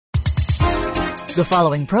The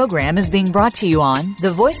following program is being brought to you on the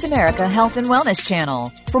Voice America Health and Wellness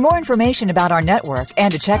Channel. For more information about our network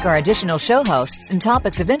and to check our additional show hosts and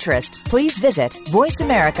topics of interest, please visit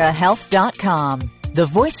voiceamericahealth.com. The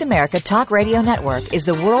Voice America Talk Radio Network is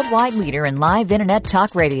the worldwide leader in live Internet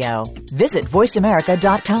talk radio. Visit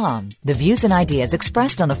voiceamerica.com. The views and ideas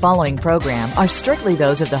expressed on the following program are strictly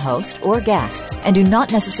those of the host or guests and do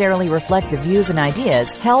not necessarily reflect the views and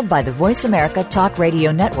ideas held by the Voice America Talk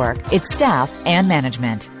Radio Network, its staff, and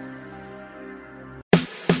management.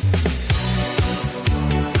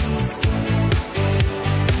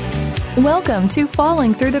 Welcome to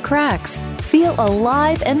Falling Through the Cracks. Feel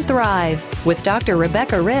alive and thrive with Dr.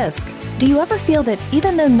 Rebecca Risk. Do you ever feel that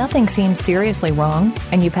even though nothing seems seriously wrong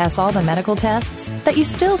and you pass all the medical tests, that you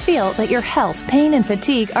still feel that your health, pain, and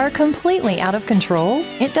fatigue are completely out of control?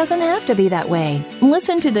 It doesn't have to be that way.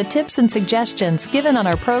 Listen to the tips and suggestions given on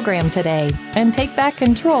our program today and take back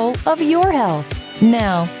control of your health.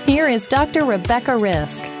 Now, here is Dr. Rebecca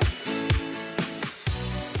Risk.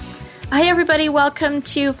 Hi, everybody. Welcome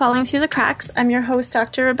to Falling Through the Cracks. I'm your host,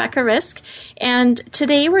 Dr. Rebecca Risk, and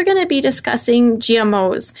today we're going to be discussing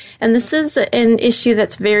GMOs, and this is an issue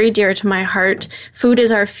that's very dear to my heart. Food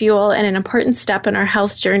is our fuel and an important step in our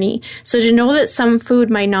health journey, so to know that some food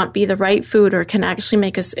might not be the right food or can actually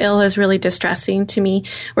make us ill is really distressing to me.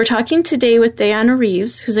 We're talking today with Diana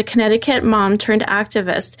Reeves, who's a Connecticut mom turned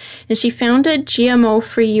activist, and she founded GMO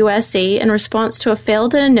Free USA in response to a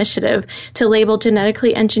failed initiative to label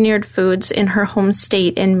genetically engineered foods in her home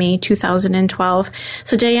state in May 2012.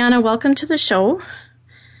 So Diana, welcome to the show.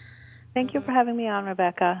 Thank you for having me on,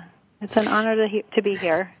 Rebecca. It's an honor to be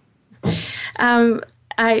here. I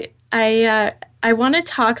want to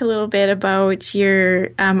talk a little bit about your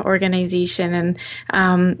organization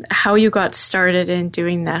and how you got started in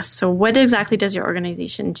doing this. So what exactly does your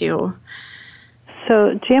organization do?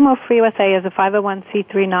 So GMO Free USA is a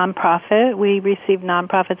 501c3 nonprofit. We received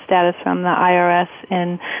nonprofit status from the IRS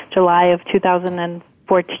in July of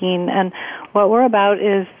 2014. And what we're about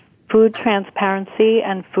is food transparency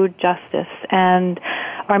and food justice. And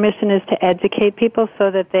our mission is to educate people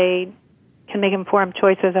so that they can make informed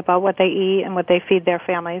choices about what they eat and what they feed their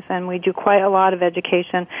families. And we do quite a lot of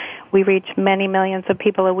education. We reach many millions of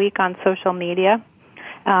people a week on social media.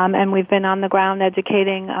 And we've been on the ground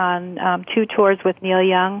educating on 2 tours with Neil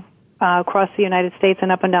Young across the United States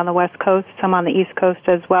and up and down the West Coast, some on the East Coast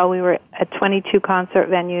as well. We were at 22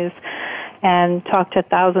 concert venues and talked to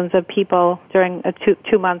thousands of people during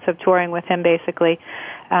 2 months of touring with him, basically.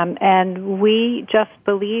 And we just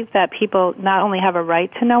believe that people not only have a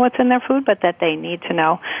right to know what's in their food, but that they need to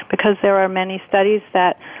know, because there are many studies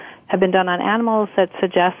that have been done on animals that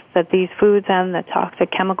suggest that these foods and the toxic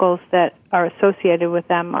chemicals that are associated with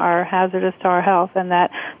them are hazardous to our health, and that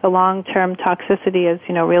the long-term toxicity is,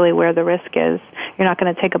 really where the risk is. You're not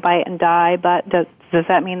going to take a bite and die, but does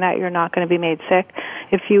that mean that you're not going to be made sick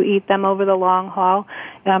if you eat them over the long haul?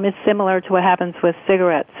 It's similar to what happens with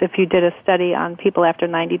cigarettes. If you did a study on people after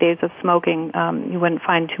 90 days of smoking, you wouldn't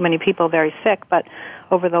find too many people very sick, but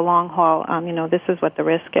over the long haul, this is what the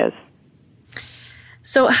risk is.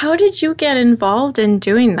 So how did you get involved in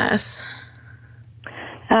doing this?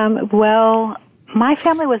 Well, my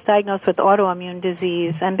family was diagnosed with autoimmune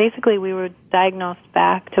disease, and basically we were diagnosed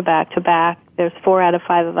back to back to back. There's 4 out of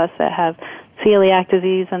 5 of us that have celiac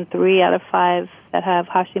disease and 3 out of 5 that have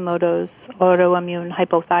Hashimoto's, autoimmune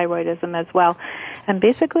hypothyroidism as well. And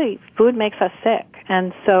basically, food makes us sick.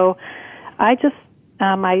 And so I just,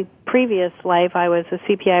 my previous life, I was a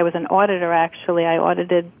CPA, I was an auditor actually. I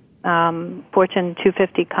audited Fortune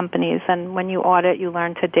 250 companies, and when you audit, you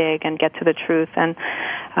learn to dig and get to the truth. And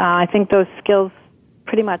I think those skills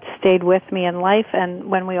pretty much stayed with me in life. And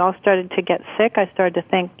when we all started to get sick, I started to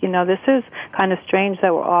think, this is kind of strange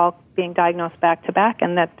that we're all being diagnosed back to back,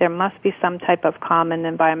 and that there must be some type of common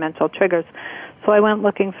environmental triggers. So I went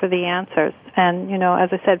looking for the answers. And,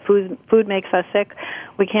 as I said, food makes us sick.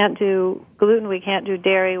 We can't do gluten, we can't do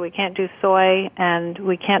dairy, we can't do soy, and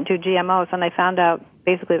we can't do GMOs. And I found out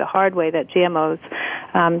basically the hard way that GMOs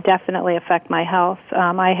definitely affect my health.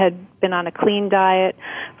 I had been on a clean diet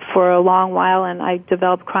for a long while, and I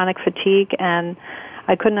developed chronic fatigue, and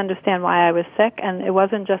I couldn't understand why I was sick. And it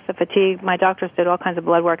wasn't just the fatigue. My doctors did all kinds of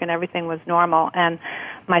blood work, and everything was normal. And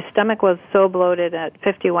my stomach was so bloated at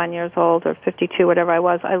 51 years old or 52, whatever I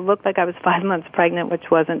was. I looked like I was 5 months pregnant, which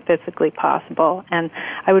wasn't physically possible. And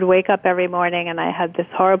I would wake up every morning, and I had this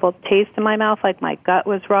horrible taste in my mouth, like my gut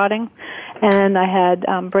was rotting. And I had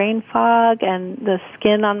brain fog, and the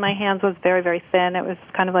skin on my hands was very, very thin. It was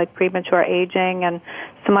kind of like premature aging and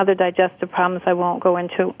some other digestive problems I won't go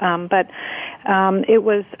into. But it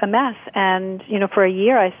was a mess. And, for a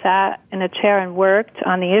year I sat in a chair and worked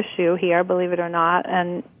on the issue here, believe it or not,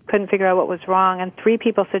 and couldn't figure out what was wrong. And 3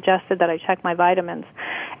 people suggested that I check my vitamins.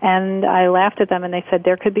 And I laughed at them, and they said,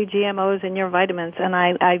 there could be GMOs in your vitamins. And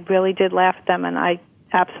I really did laugh at them, and I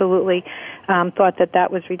absolutely thought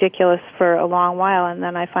that was ridiculous for a long while. And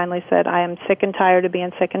then I finally said, I am sick and tired of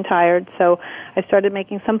being sick and tired. So I started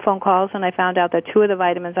making some phone calls, and I found out that 2 of the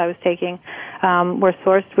vitamins I was taking were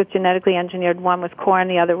sourced with genetically engineered. One was corn,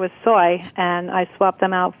 the other was soy. And I swapped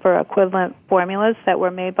them out for equivalent formulas that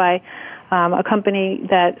were made by a company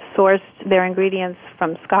that sourced their ingredients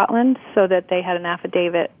from Scotland, so that they had an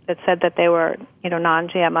affidavit that said that they were,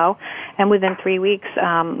 non-GMO. And within 3 weeks,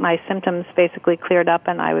 my symptoms basically cleared up,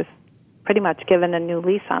 and I was pretty much given a new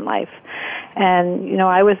lease on life. And,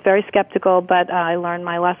 I was very skeptical, but I learned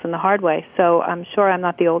my lesson the hard way. So I'm sure I'm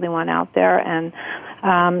not the only one out there, and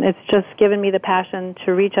it's just given me the passion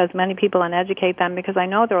to reach as many people and educate them, because I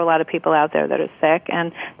know there are a lot of people out there that are sick,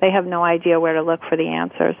 and they have no idea where to look for the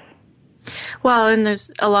answers. Well, and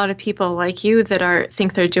there's a lot of people like you that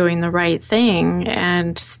think they're doing the right thing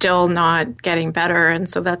and still not getting better. And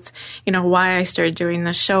so that's, why I started doing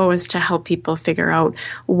this show, is to help people figure out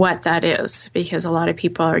what that is, because a lot of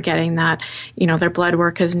people are getting that, their blood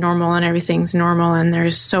work is normal and everything's normal, and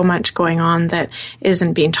there's so much going on that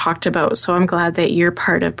isn't being talked about. So I'm glad that you're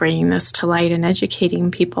part of bringing this to light and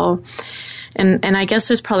educating people. And I guess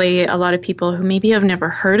there's probably a lot of people who maybe have never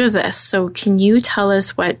heard of this. So can you tell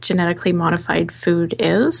us what genetically modified food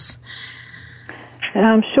is?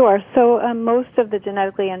 Sure. So most of the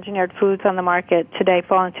genetically engineered foods on the market today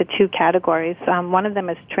fall into 2 categories. One of them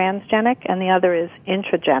is transgenic, and the other is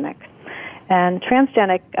intragenic. And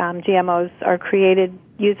transgenic GMOs are created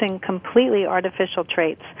using completely artificial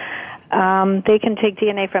traits. They can take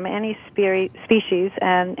DNA from any species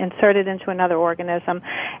and insert it into another organism.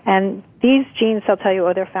 And these genes, they'll tell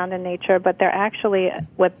you, they're found in nature, but they're actually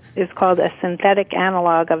what is called a synthetic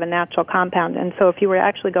analog of a natural compound. And so if you were to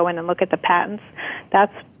actually go in and look at the patents,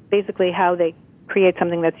 that's basically how they create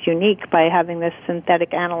something that's unique, by having this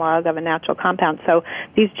synthetic analog of a natural compound. So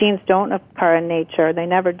these genes don't occur in nature. They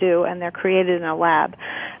never do, and they're created in a lab.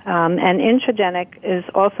 And intragenic is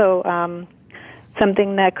also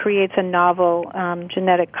something that creates a novel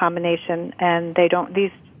genetic combination, and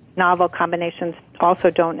these novel combinations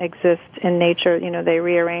also don't exist in nature. They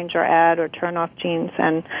rearrange or add or turn off genes,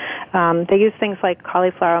 and they use things like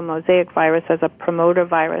cauliflower mosaic virus as a promoter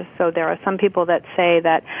virus. So there are some people that say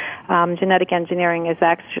that genetic engineering is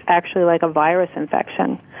actually like a virus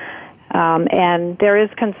infection. And there is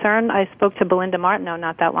concern. I spoke to Belinda Martineau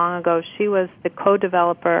not that long ago. She was the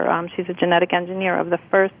co-developer. She's a genetic engineer of the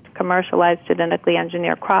first commercialized genetically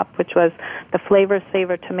engineered crop, which was the Flavor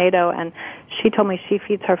Savor tomato. And she told me she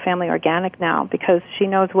feeds her family organic now because she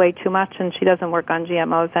knows way too much, and she doesn't work on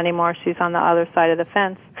GMOs anymore. She's on the other side of the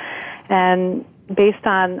fence. And based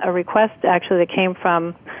on a request actually that came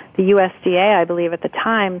from the USDA, I believe at the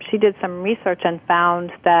time, she did some research and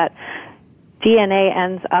found that DNA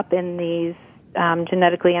ends up in these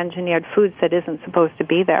genetically engineered foods that isn't supposed to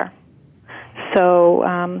be there. So,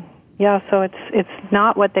 so it's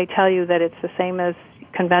not what they tell you, that it's the same as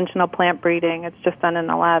conventional plant breeding. It's just done in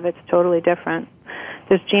the lab. It's totally different.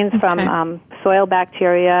 There's genes from soil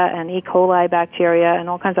bacteria and E. coli bacteria and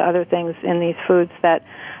all kinds of other things in these foods that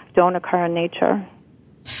don't occur in nature.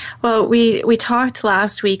 Well, we talked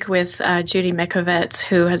last week with Judy Mikovits,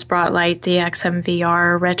 who has brought light the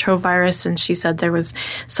XMVR retrovirus, and she said there was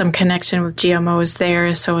some connection with GMOs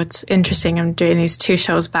there. So it's interesting. I'm doing these 2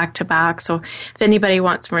 shows back to back. So if anybody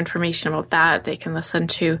wants more information about that, they can listen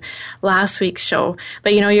to last week's show.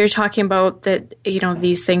 But, you're talking about that,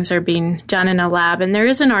 these things are being done in a lab. And there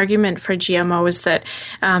is an argument for GMOs that,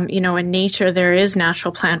 in nature, there is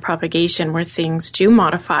natural plant propagation where things do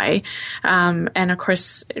modify. And of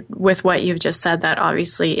course, with what you've just said, that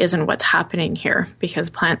obviously isn't what's happening here, because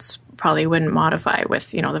plants probably wouldn't modify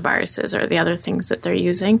with, the viruses or the other things that they're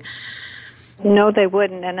using. No, they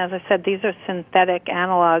wouldn't. And as I said, these are synthetic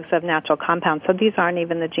analogs of natural compounds. So these aren't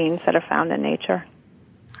even the genes that are found in nature.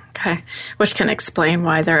 Okay, which can explain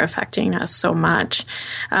why they're affecting us so much.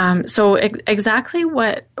 So exactly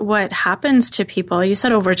what happens to people? You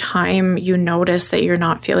said over time you notice that you're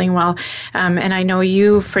not feeling well, and I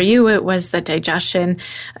know for you it was the digestion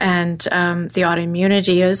and the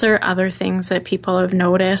autoimmunity. Is there other things that people have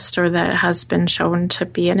noticed or that has been shown to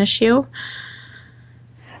be an issue?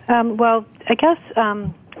 Well, I guess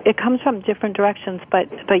it comes from different directions,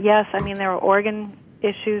 but yes, I mean there are organ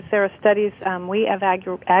issues. There are studies. We have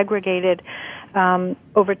aggregated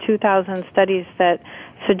over 2,000 studies that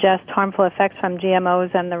suggest harmful effects from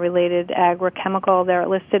GMOs and the related agrochemical. They're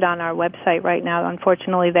listed on our website right now.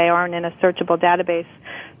 Unfortunately, they aren't in a searchable database,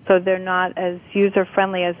 so they're not as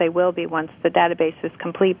user-friendly as they will be once the database is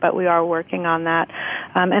complete, but we are working on that.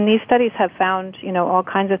 And these studies have found, all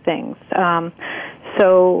kinds of things.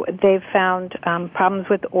 So they've found problems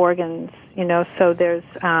with organs, so there's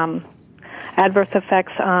adverse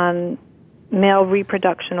effects on male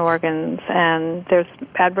reproduction organs, and there's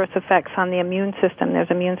adverse effects on the immune system.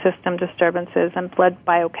 There's immune system disturbances and blood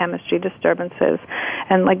biochemistry disturbances,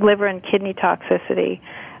 and like liver and kidney toxicity.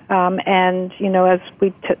 And, as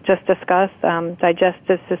we just discussed,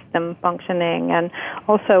 digestive system functioning, and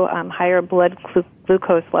also higher blood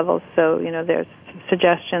glucose levels. So, there's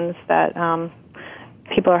suggestions that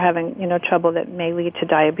people are having, trouble that may lead to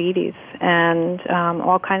diabetes, and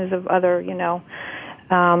all kinds of other,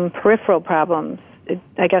 peripheral problems.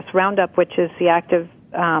 I guess Roundup, which is the active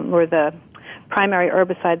or the primary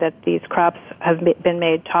herbicide that these crops have been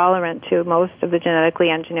made tolerant to. Most of the genetically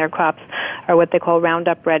engineered crops are what they call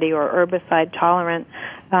Roundup Ready or herbicide tolerant.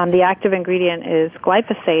 The active ingredient is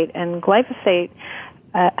glyphosate, and glyphosate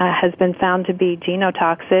has been found to be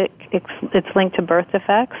genotoxic. It's linked to birth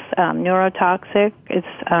defects, neurotoxic.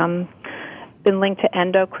 It's been linked to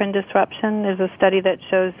endocrine disruption. There's a study that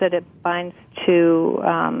shows that it binds to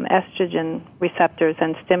estrogen receptors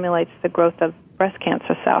and stimulates the growth of breast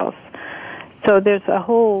cancer cells. So there's a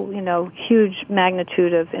whole, huge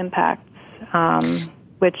magnitude of impacts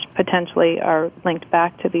which potentially are linked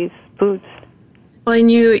back to these foods. Well,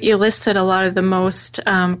 and you listed a lot of the most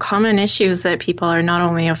common issues that people are not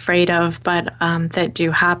only afraid of, but that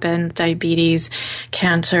do happen: diabetes,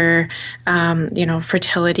 cancer,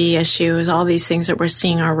 fertility issues, all these things that we're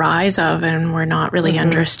seeing a rise of, and we're not really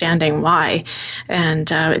understanding why.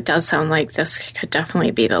 And it does sound like this could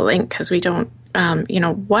definitely be the link, because we don't,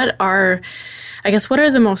 what are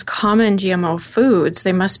the most common GMO foods?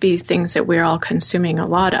 They must be things that we're all consuming a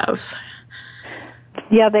lot of.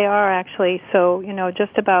 Yeah, they are actually. So,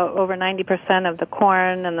 just about over 90% of the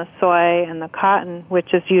corn and the soy and the cotton,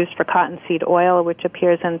 which is used for cottonseed oil, which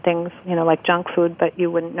appears in things, like junk food, but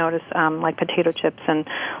you wouldn't notice, like potato chips and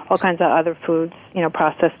all kinds of other foods,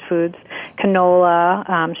 processed foods,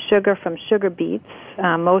 canola, sugar from sugar beets.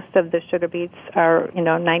 Most of the sugar beets are,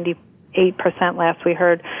 98% last we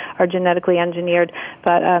heard are genetically engineered,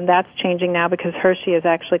 but that's changing now because Hershey has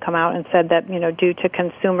actually come out and said that, due to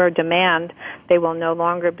consumer demand, they will no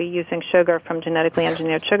longer be using sugar from genetically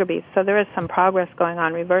engineered sugar beets. So there is some progress going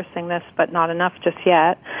on reversing this, but not enough just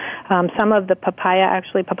yet. Some of the papaya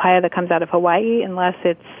that comes out of Hawaii, unless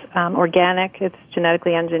it's organic, it's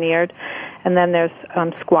genetically engineered. And then there's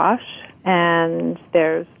squash, and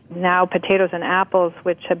there's now potatoes and apples,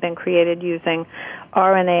 which have been created using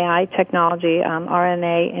RNAi technology.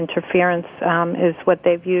 RNA interference is what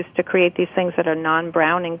they've used to create these things that are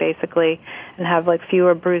non-browning, basically, and have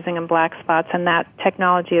fewer bruising and black spots. And that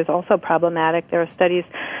technology is also problematic. There are studies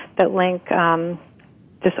that link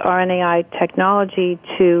this RNAi technology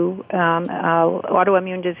to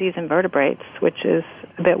autoimmune disease in vertebrates, which is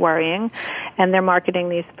a bit worrying. And they're marketing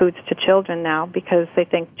these foods to children now because they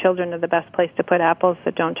think children are the best place to put apples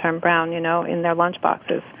that don't turn brown, in their lunch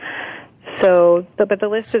boxes. So, but the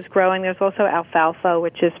list is growing. There's also alfalfa,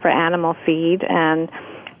 which is for animal feed, and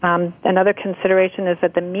another consideration is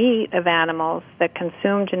that the meat of animals that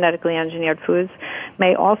consume genetically engineered foods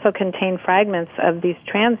may also contain fragments of these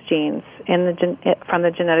transgenes from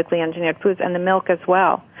the genetically engineered foods, and the milk as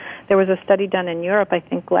well. There was a study done in Europe, I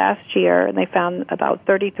think last year, and they found about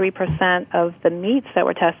 33% of the meats that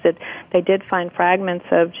were tested, they did find fragments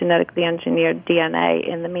of genetically engineered DNA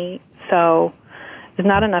in the meat. So there's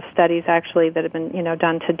not enough studies actually that have been,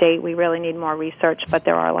 done to date. We really need more research, but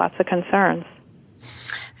there are lots of concerns.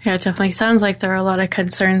 Yeah, it definitely sounds like there are a lot of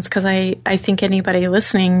concerns, because I think anybody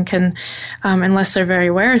listening can, unless they're very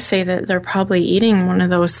aware, say that they're probably eating one of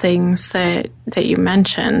those things that you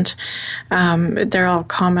mentioned. They're all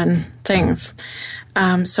common things.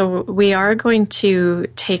 So we are going to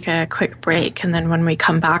take a quick break, and then when we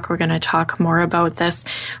come back, we're going to talk more about this.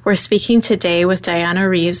 We're speaking today with Diana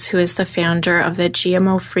Reeves, who is the founder of the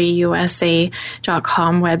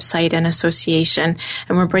GMOFreeUSA.com website and association,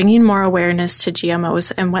 and we're bringing more awareness to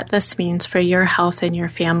GMOs and what this means for your health and your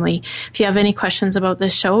family. If you have any questions about the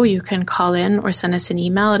show, you can call in or send us an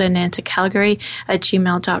email at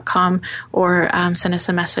anantacalgary@gmail.com, or send us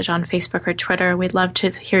a message on Facebook or Twitter. We'd love to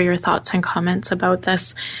hear your thoughts and comments about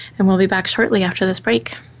this, and we'll be back shortly after this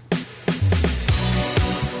break.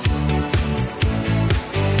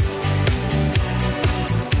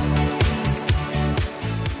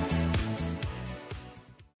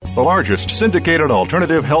 The largest syndicated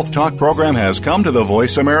alternative health talk program has come to the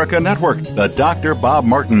Voice America Network. The Dr. Bob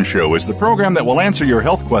Martin Show is the program that will answer your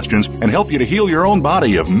health questions and help you to heal your own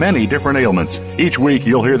body of many different ailments. Each week,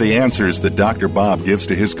 you'll hear the answers that Dr. Bob gives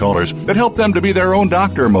to his callers that help them to be their own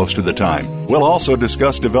doctor most of the time. We'll also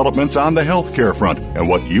discuss developments on the healthcare front and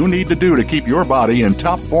what you need to do to keep your body in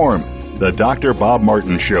top form. The Dr. Bob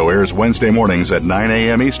Martin Show airs Wednesday mornings at 9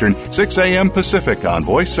 a.m. Eastern, 6 a.m. Pacific on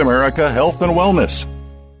Voice America Health and Wellness.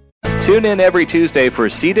 Tune in every Tuesday for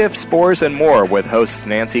C. diff, spores, and more with hosts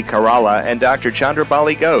Nancy Caralla and Dr.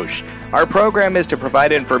 Chandrabali Ghosh. Our program is to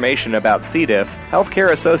provide information about C. diff,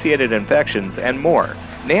 healthcare-associated infections, and more.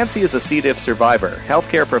 Nancy is a C. diff survivor,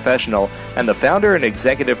 healthcare professional, and the founder and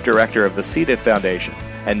executive director of the C. diff Foundation.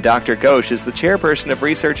 And Dr. Ghosh is the chairperson of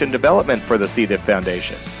research and development for the C. diff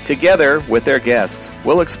Foundation. Together, with their guests,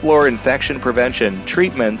 we'll explore infection prevention,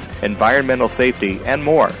 treatments, environmental safety, and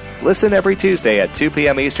more. Listen every Tuesday at 2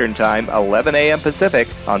 p.m. Eastern Time, 11 a.m. Pacific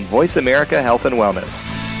on Voice America Health and Wellness.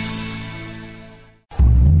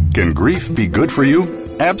 Can grief be good for you?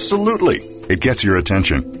 Absolutely. It gets your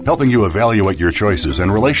attention, helping you evaluate your choices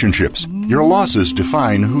and relationships. Your losses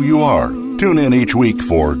define who you are. Tune in each week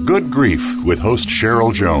for Good Grief with host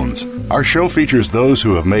Cheryl Jones. Our show features those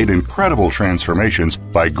who have made incredible transformations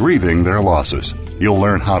by grieving their losses. You'll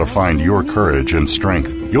learn how to find your courage and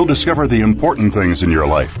strength. You'll discover the important things in your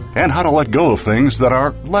life and how to let go of things that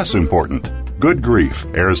are less important. Good Grief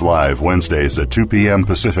airs live Wednesdays at 2 p.m.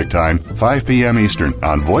 Pacific Time, 5 p.m. Eastern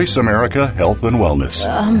on Voice America Health and Wellness.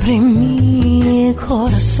 Abre mi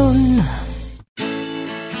corazón.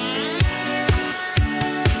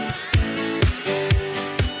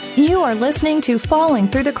 You are listening to Falling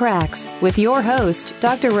Through the Cracks with your host,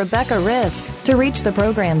 Dr. Rebecca Risk. To reach the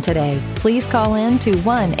program today, please call in to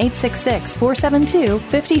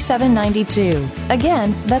 1-866-472-5792.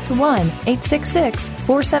 Again, that's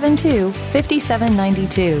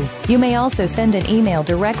 1-866-472-5792. You may also send an email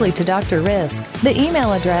directly to Dr. Risk. The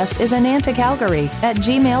email address is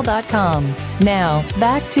anantacalgary@gmail.com. Now,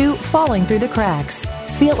 back to Falling Through the Cracks.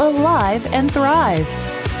 Feel alive and thrive.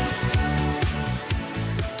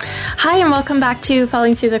 Hi, and welcome back to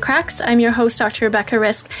Falling Through the Cracks. I'm your host, Dr. Rebecca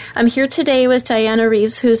Risk. I'm here today with Diana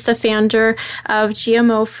Reeves, who's the founder of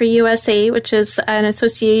GMO Free USA, which is an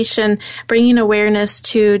association bringing awareness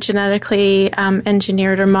to genetically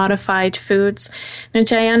engineered or modified foods. Now,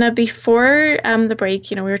 Diana, before the break,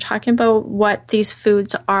 we were talking about what these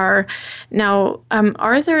foods are. Now,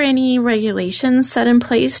 are there any regulations set in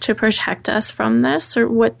place to protect us from this, or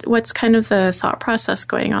what's kind of the thought process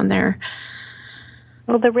going on there?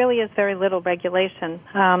 Well, there really is very little regulation.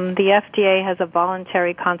 The FDA has a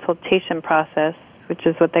voluntary consultation process, which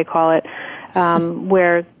is what they call it,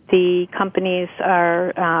 where the companies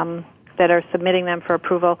are that are submitting them for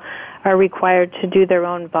approval are required to do their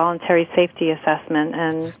own voluntary safety assessment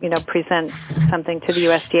and, present something to the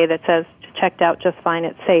USDA that says, checked out just fine,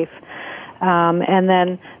 it's safe. And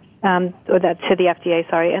then or that to the FDA,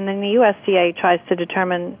 and then the USDA tries to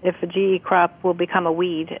determine if a GE crop will become a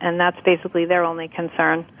weed, and that's basically their only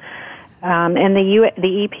concern. And the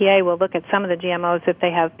EPA will look at some of the GMOs if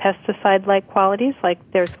they have pesticide-like qualities, like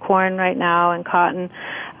there's corn right now and cotton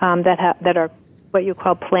that are what you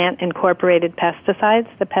call plant-incorporated pesticides.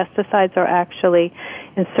 The pesticides are actually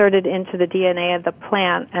inserted into the DNA of the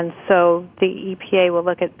plant, and so the EPA will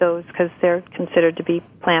look at those because they're considered to be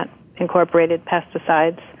plant-incorporated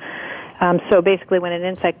pesticides. So basically when an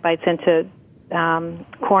insect bites into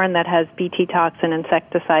corn that has Bt toxin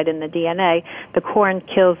insecticide in the DNA, the corn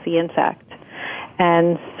kills the insect.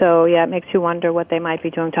 And so, it makes you wonder what they might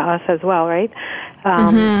be doing to us as well, right?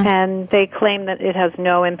 And they claim that it has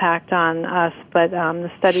no impact on us, but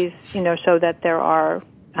the studies, show that there are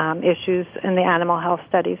issues in the animal health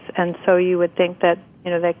studies. And so you would think that,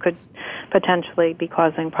 they could potentially be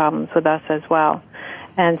causing problems with us as well.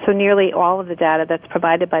 And so nearly all of the data that's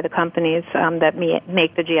provided by the companies that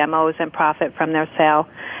make the GMOs and profit from their sale,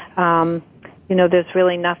 there's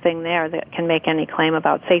really nothing there that can make any claim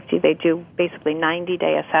about safety. They do basically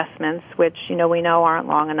 90-day assessments, which, we know aren't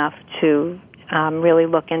long enough to really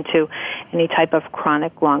look into any type of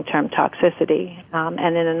chronic long-term toxicity.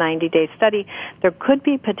 And in a 90-day study, there could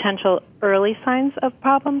be potential early signs of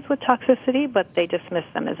problems with toxicity, but they dismiss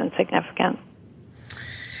them as insignificant.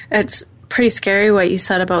 It's pretty scary what you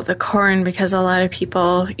said about the corn, because a lot of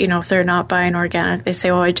people, if they're not buying organic, they say,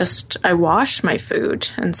 well, I wash my food.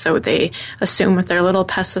 And so they assume with their little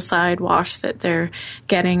pesticide wash that they're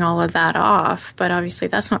getting all of that off. But obviously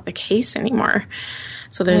that's not the case anymore.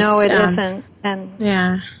 So there's no, it isn't. And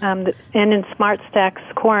and in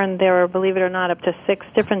SmartStack's corn, there are, believe it or not, up to 6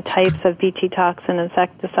 different types of Bt toxin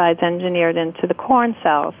insecticides engineered into the corn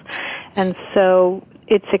cells. And so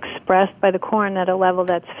it's expressed by the corn at a level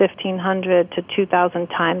that's 1,500 to 2,000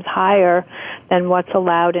 times higher than what's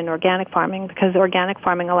allowed in organic farming, because organic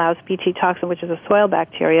farming allows Bt toxin, which is a soil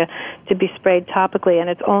bacteria, to be sprayed topically, and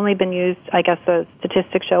it's only been used, I guess the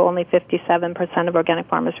statistics show only 57% of organic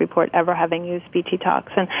farmers report ever having used Bt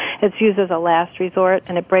toxin. It's used as a last resort,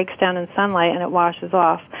 and it breaks down in sunlight and it washes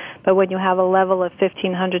off. But when you have a level of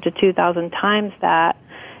 1,500 to 2,000 times that,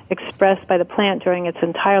 expressed by the plant during its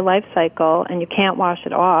entire life cycle, and you can't wash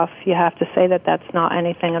it off, you have to say that that's not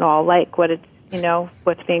anything at all like what it's,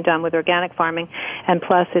 what's being done with organic farming. And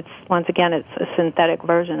plus, it's a synthetic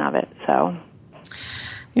version of it. So,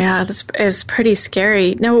 yeah, this is pretty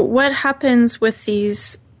scary. Now, what happens with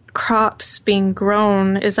these crops being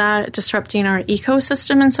grown? Is that disrupting our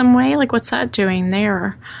ecosystem in some way? Like, what's that doing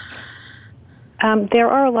there? There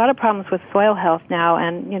are a lot of problems with soil health now,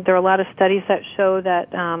 and there are a lot of studies that show that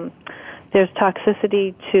there's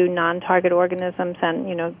toxicity to non-target organisms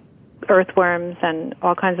and, earthworms and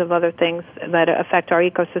all kinds of other things that affect our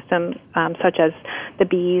ecosystem, such as the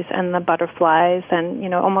bees and the butterflies.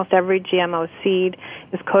 And, almost every GMO seed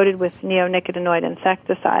is coated with neonicotinoid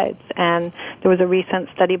insecticides. And there was a recent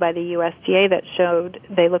study by the USDA that showed,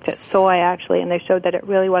 they looked at soy actually, and they showed that it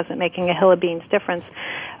really wasn't making a hill of beans difference.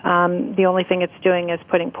 The only thing it's doing is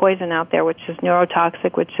putting poison out there, which is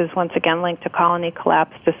neurotoxic, which is once again linked to colony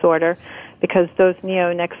collapse disorder, because those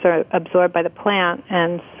neonics are absorbed by the plant,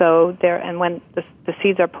 and so when the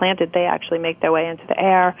seeds are planted, they actually make their way into the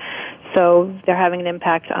air. So they're having an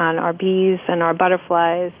impact on our bees and our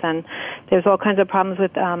butterflies, and there's all kinds of problems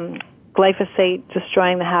with glyphosate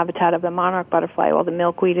destroying the habitat of the monarch butterfly. Well, the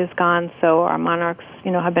milkweed is gone, so our monarchs,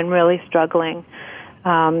 have been really struggling.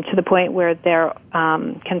 To the point where they're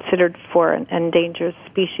considered for an endangered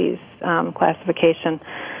species classification.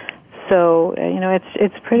 So,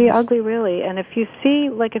 it's pretty ugly, really. And if you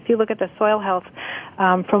look at the soil health,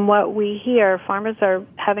 from what we hear, farmers are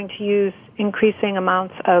having to use increasing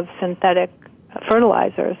amounts of synthetic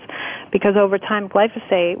fertilizers, because over time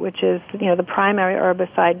glyphosate, which is, the primary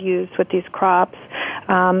herbicide used with these crops,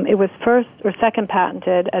 it was first or second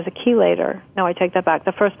patented as a chelator. No, I take that back.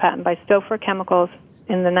 The first patent by Stouffer Chemicals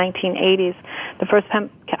in the 1980s. The first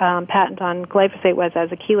patent on glyphosate was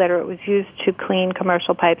as a chelator. It was used to clean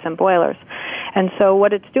commercial pipes and boilers. And so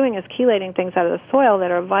what it's doing is chelating things out of the soil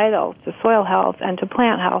that are vital to soil health and to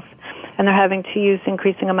plant health. And they're having to use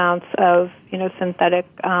increasing amounts of, synthetic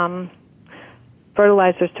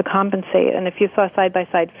fertilizers to compensate. And if you saw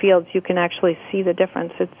side-by-side fields, you can actually see the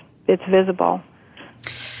difference. It's visible.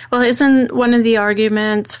 Well, isn't one of the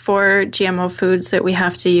arguments for GMO foods that we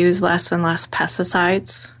have to use less and less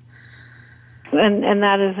pesticides? And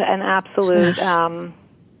that is an absolute,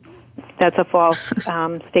 that's a false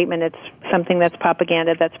statement. It's something that's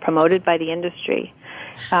propaganda that's promoted by the industry.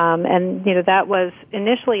 And, that was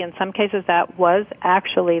initially, in some cases, that was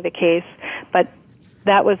actually the case, but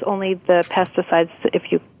that was only the pesticides,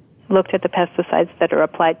 if you looked at the pesticides that are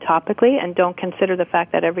applied topically and don't consider the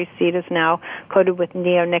fact that every seed is now coated with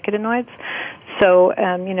neonicotinoids. So,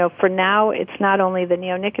 for now, it's not only the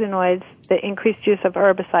neonicotinoids, the increased use of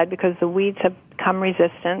herbicide, because the weeds have become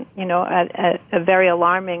resistant, at a very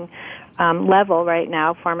alarming level right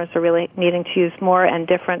now. Farmers are really needing to use more and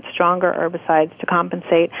different, stronger herbicides to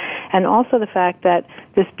compensate. And also the fact that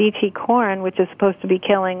this Bt corn, which is supposed to be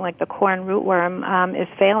killing like the corn rootworm, is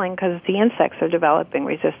failing because the insects are developing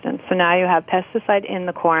resistance. So now you have pesticide in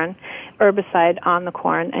the corn, herbicide on the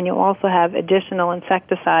corn, and you also have additional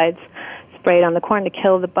insecticides sprayed on the corn to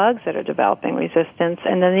kill the bugs that are developing resistance,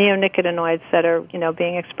 and the neonicotinoids that are,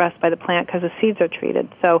 being expressed by the plant because the seeds are treated.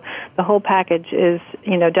 So the whole package is,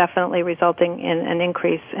 definitely resulting in an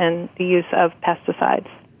increase in the use of pesticides.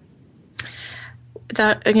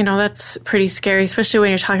 That, that's pretty scary, especially when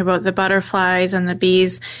you're talking about the butterflies and the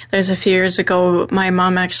bees. There's a few years ago, my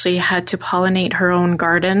mom actually had to pollinate her own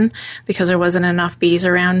garden because there wasn't enough bees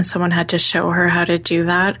around. Someone had to show her how to do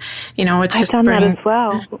that. It's just I've done that as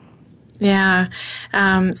well. Yeah.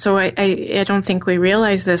 So I don't think we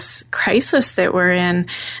realize this crisis that we're in.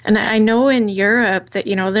 And I know in Europe that,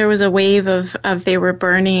 there was a wave of they were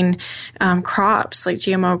burning crops, like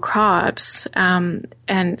GMO crops.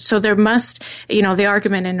 And so there must, the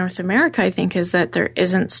argument in North America, I think, is that there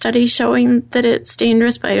isn't studies showing that it's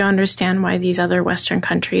dangerous, but I don't understand why these other Western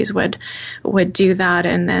countries would do that.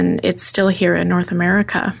 And then it's still here in North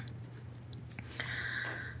America.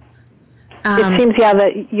 It seems,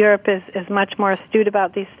 that Europe is much more astute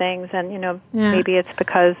about these things, and, maybe it's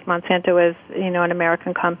because Monsanto is, an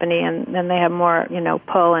American company, and they have more,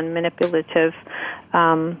 pull and manipulative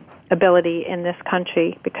ability in this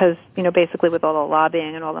country because, basically with all the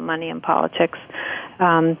lobbying and all the money in politics,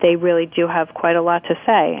 they really do have quite a lot to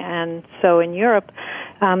say. And so in Europe,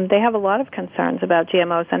 they have a lot of concerns about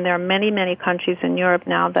GMOs, and there are many, many countries in Europe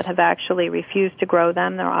now that have actually refused to grow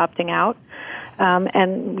them. They're opting out.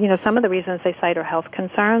 And, some of the reasons they cite are health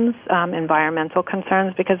concerns, environmental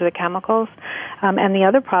concerns because of the chemicals. And the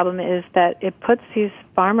other problem is that it puts these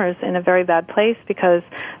farmers in a very bad place because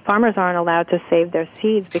farmers aren't allowed to save their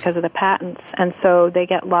seeds because of the patents. And so they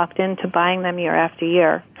get locked into buying them year after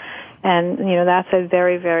year. And, that's a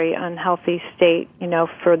very, very unhealthy state,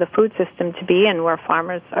 for the food system to be in, where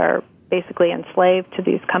farmers are basically enslaved to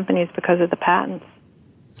these companies because of the patents.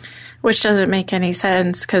 Which doesn't make any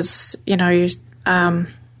sense because,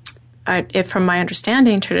 if from my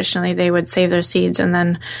understanding, traditionally they would save their seeds and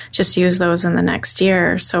then just use those in the next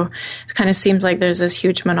year. So it kind of seems like there's this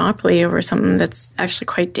huge monopoly over something that's actually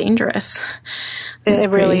quite dangerous. It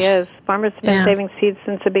really is. Farmers have been saving seeds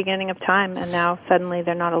since the beginning of time, and now suddenly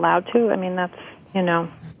they're not allowed to. I mean, that's,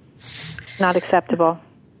 not acceptable.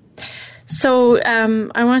 So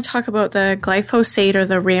I want to talk about the glyphosate or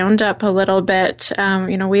the Roundup a little bit.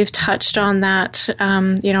 We've touched on that,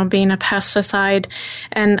 being a pesticide.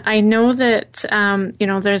 And I know that,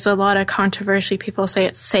 there's a lot of controversy. People say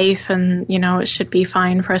it's safe and, it should be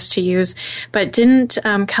fine for us to use. But didn't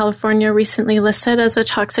California recently list it as a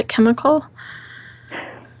toxic chemical?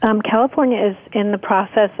 California is in the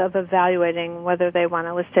process of evaluating whether they want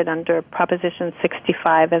to list it under Proposition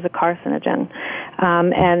 65 as a carcinogen.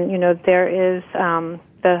 There is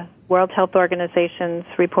the World Health Organization's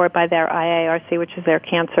report by their IARC, which is their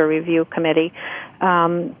Cancer Review Committee,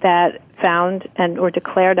 that found or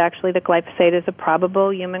declared actually that glyphosate is a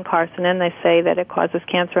probable human carcinogen. They say that it causes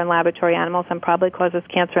cancer in laboratory animals and probably causes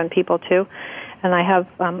cancer in people too. And I have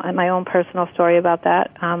my own personal story about that,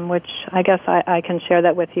 which I guess I can share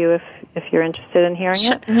that with you if you're interested in hearing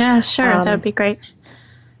it. Yeah, sure. That would be great.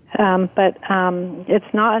 But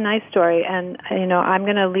it's not a nice story, and I'm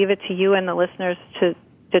going to leave it to you and the listeners to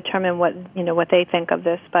determine what they think of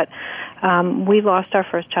this. But we lost our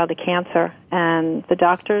first child to cancer, and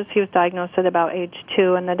he was diagnosed at about age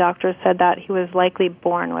 2, and the doctors said that he was likely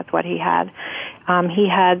born with what he had. He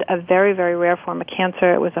had a very, very rare form of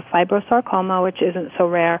cancer. It was a fibrosarcoma, which isn't so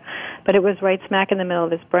rare, but it was right smack in the middle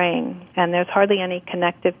of his brain, and there's hardly any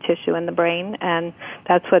connective tissue in the brain, and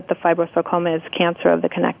that's what the fibrosarcoma is, cancer of the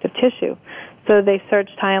connective tissue. So they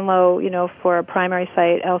searched high and low, for a primary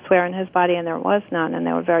site elsewhere in his body, and there was none, and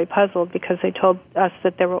they were very puzzled because they told us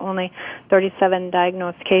that there were only 37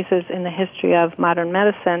 diagnosed cases in the history of modern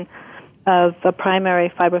medicine of a primary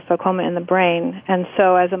fibrosarcoma in the brain. And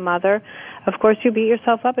so as a mother, of course, you beat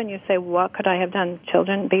yourself up and you say, what could I have done?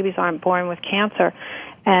 Babies aren't born with cancer.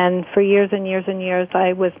 And for years and years and years,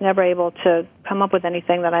 I was never able to come up with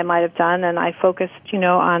anything that I might have done. And I focused,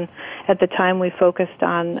 at the time we focused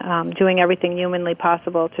on doing everything humanly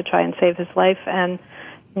possible to try and save his life. And,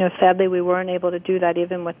 sadly, we weren't able to do that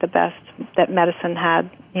even with the best that medicine had,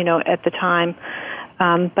 at the time.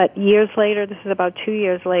 But years later, this is about 2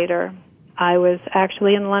 years later, I was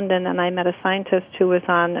actually in London, and I met a scientist who was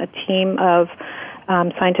on a team of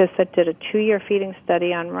scientists that did a 2-year feeding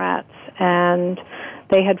study on rats. And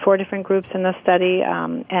they had 4 different groups in the study,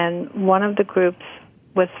 and one of the groups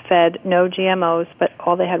was fed no GMOs, but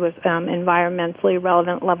all they had was environmentally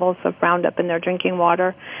relevant levels of Roundup in their drinking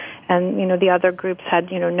water. And, the other groups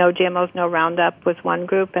had, no GMOs, no Roundup was one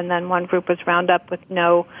group, and then one group was Roundup with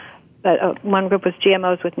one group was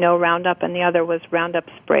GMOs with no Roundup, and the other was Roundup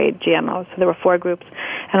sprayed GMOs. So there were 4 groups.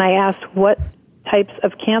 And I asked, what types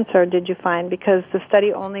of cancer did you find? Because the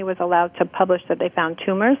study only was allowed to publish that they found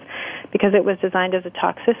tumors, because it was designed as a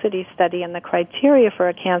toxicity study, and the criteria for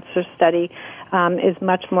a cancer study is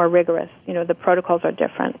much more rigorous. The protocols are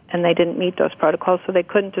different, and they didn't meet those protocols, so they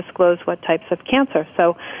couldn't disclose what types of cancer.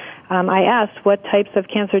 So I asked, what types of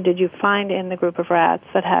cancer did you find in the group of rats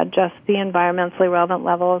that had just the environmentally relevant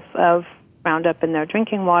levels of Roundup in their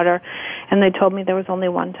drinking water? And they told me there was only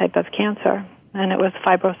one type of cancer, and it was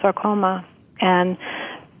fibrosarcoma. And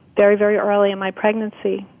very, very early in my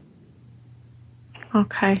pregnancy.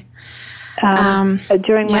 Okay.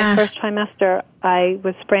 During my first trimester, I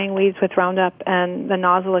was spraying weeds with Roundup, and the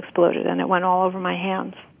nozzle exploded, and it went all over my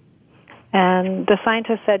hands. And the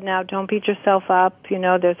scientist said, now, don't beat yourself up.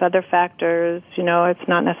 There's other factors. It's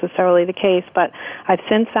not necessarily the case. But I've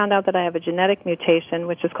since found out that I have a genetic mutation,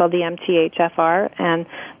 which is called the MTHFR, and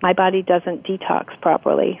my body doesn't detox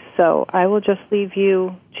properly. So I will just leave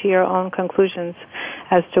you to your own conclusions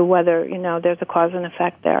as to whether, there's a cause and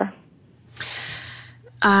effect there.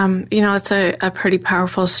 It's a pretty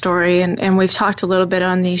powerful story, and we've talked a little bit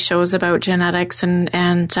on these shows about genetics, and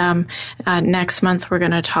next month we're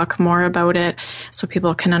going to talk more about it so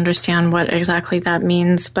people can understand what exactly that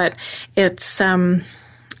means. But it's,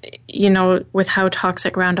 with how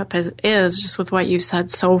toxic Roundup is just with what you've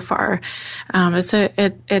said so far, it's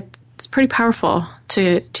pretty powerful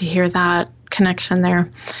to hear that connection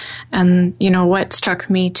there. And, what struck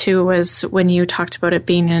me too was when you talked about it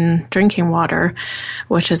being in drinking water,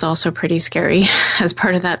 which is also pretty scary as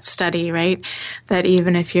part of that study, right? That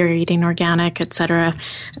even if you're eating organic, et cetera,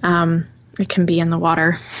 it can be in the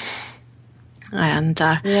water. And,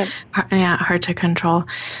 hard to control.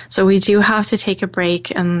 So we do have to take a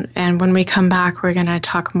break. And when we come back, we're going to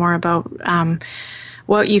talk more about,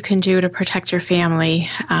 what you can do to protect your family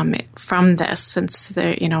from this, since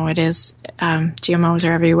it is GMOs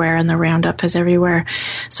are everywhere and the Roundup is everywhere.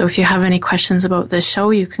 So if you have any questions about this show,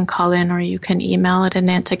 you can call in or you can email it at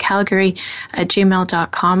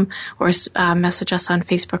nanticalgary@gmail.com or message us on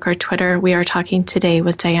Facebook or Twitter. We are talking today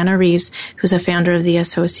with Diana Reeves, who's a founder of the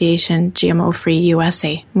association GMO Free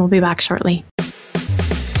USA. We'll be back shortly.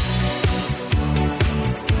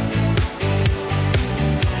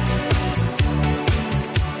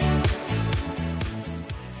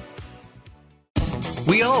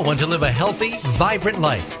 We all want to live a healthy, vibrant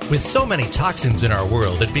life. With so many toxins in our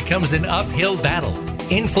world, it becomes an uphill battle.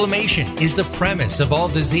 Inflammation is the premise of all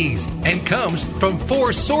disease and comes from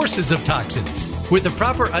 4 sources of toxins. With the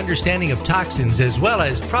proper understanding of toxins as well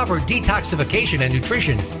as proper detoxification and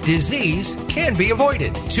nutrition, disease can be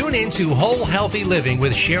avoided. Tune in to Whole Healthy Living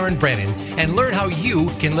with Sharon Brennan and learn how you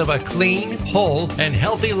can live a clean, whole, and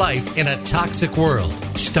healthy life in a toxic world.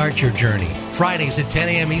 Start your journey Fridays at 10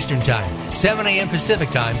 a.m. Eastern Time, 7 a.m. Pacific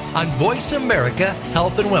Time on Voice America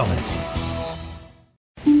Health and Wellness.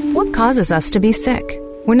 What causes us to be sick?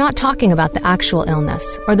 We're not talking about the actual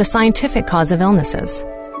illness or the scientific cause of illnesses.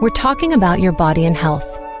 We're talking about your body and health.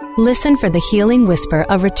 Listen for the healing whisper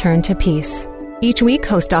of return to peace. Each week,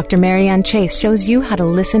 host Dr. Marianne Chase shows you how to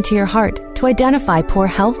listen to your heart to identify poor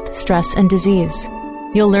health, stress, and disease.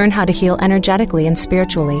 You'll learn how to heal energetically and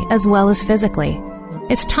spiritually as well as physically.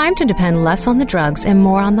 It's time to depend less on the drugs and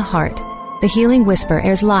more on the heart. The Healing Whisper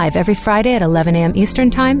airs live every Friday at 11 a.m. Eastern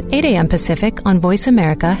Time, 8 a.m. Pacific on Voice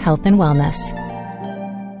America Health and Wellness.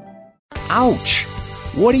 Ouch!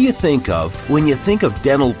 What do you think of when you think of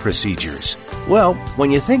dental procedures? Well, when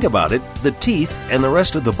you think about it, the teeth and the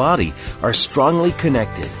rest of the body are strongly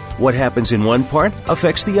connected. What happens in one part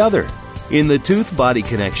affects the other. In the Tooth Body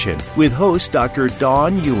Connection with host Dr.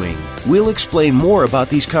 Dawn Ewing, we'll explain more about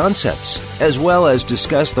these concepts, as well as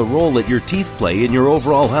discuss the role that your teeth play in your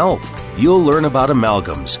overall health. You'll learn about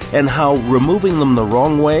amalgams and how removing them the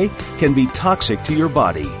wrong way can be toxic to your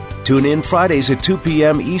body. Tune in Fridays at 2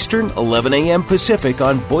 p.m. Eastern, 11 a.m. Pacific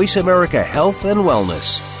on Voice America Health and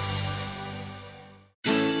Wellness.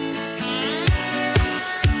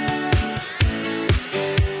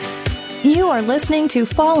 You are listening to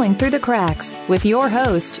Falling Through the Cracks with your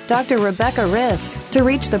host, Dr. Rebecca Risk. To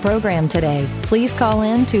reach the program today, please call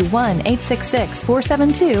in to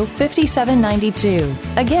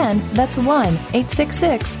 1-866-472-5792. Again, that's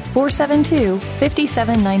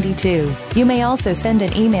 1-866-472-5792. You may also send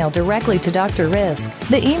an email directly to Dr. Risk.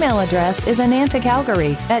 The email address is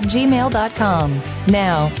anantacalgary@gmail.com.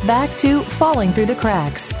 Now, back to Falling Through the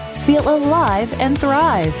Cracks. Feel alive and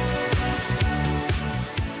thrive.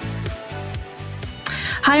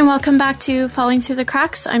 Hi, and welcome back to Falling Through the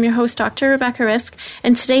Cracks. I'm your host, Dr. Rebecca Risk,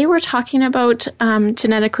 and today we're talking about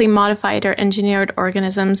genetically modified or engineered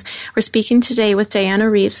organisms. We're speaking today with Diana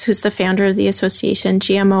Reeves, who's the founder of the association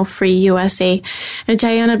GMO Free USA. And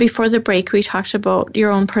Diana, before the break, we talked about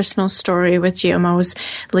your own personal story with GMOs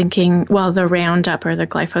linking, the Roundup or the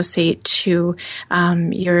glyphosate to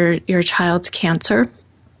your child's cancer.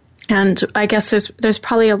 And I guess there's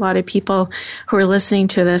probably a lot of people who are listening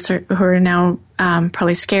to this or who are now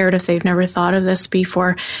probably scared if they've never thought of this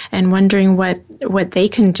before and wondering what they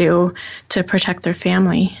can do to protect their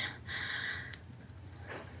family.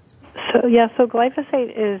 So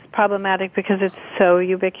glyphosate is problematic because it's so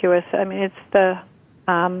ubiquitous. I mean, it's the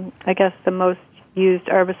most used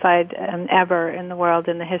herbicide ever in the world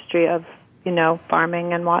in the history of,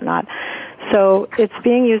 farming and whatnot. So it's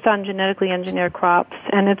being used on genetically engineered crops,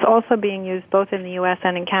 and it's also being used both in the U.S.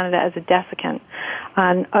 and in Canada as a desiccant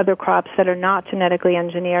on other crops that are not genetically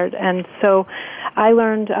engineered. And so I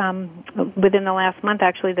learned within the last month,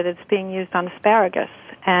 actually, that it's being used on asparagus.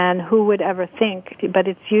 And who would ever think? But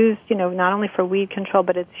it's used, not only for weed control,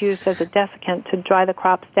 but it's used as a desiccant to dry the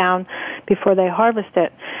crops down before they harvest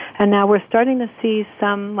it. And now we're starting to see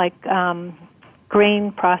some,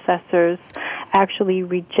 grain processors actually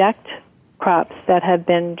reject crops that have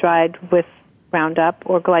been dried with Roundup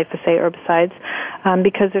or glyphosate herbicides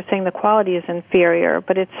because they're saying the quality is inferior.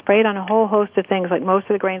 But it's sprayed on a whole host of things, like most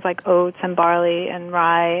of the grains like oats and barley and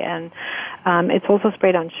rye, and it's also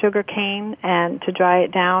sprayed on sugar cane and to dry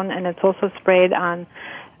it down, and it's also sprayed on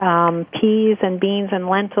peas and beans and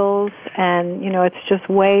lentils, and it's just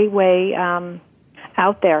way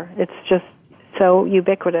out there. It's just so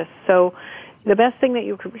ubiquitous. So the best thing that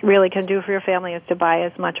you really can do for your family is to buy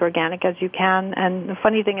as much organic as you can. And the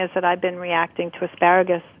funny thing is that I've been reacting to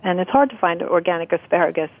asparagus, and it's hard to find organic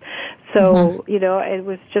asparagus. So, it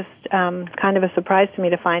was just kind of a surprise to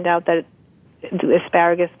me to find out that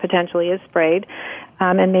asparagus potentially is sprayed.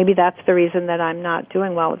 And maybe that's the reason that I'm not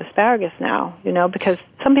doing well with asparagus now, because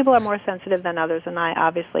some people are more sensitive than others, and I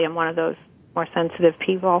obviously am one of those more sensitive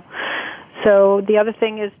people. So the other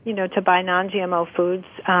thing is, to buy non-GMO foods.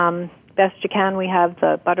 Best you can. We have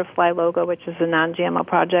the Butterfly logo, which is a non-GMO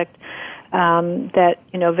project that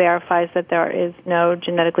verifies that there is no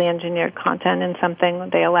genetically engineered content in something.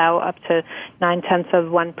 They allow up to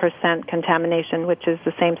 0.9% contamination, which is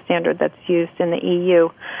the same standard that's used in the EU.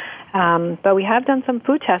 But we have done some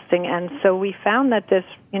food testing, and so we found that this,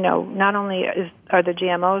 not only are the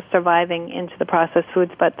GMOs surviving into the processed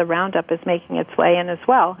foods, but the Roundup is making its way in as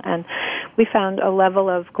well. And we found a level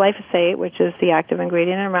of glyphosate, which is the active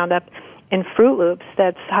ingredient in Roundup, in Fruit Loops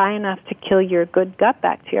that's high enough to kill your good gut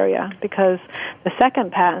bacteria, because the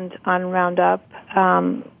second patent on Roundup,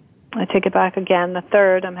 I take it back again, the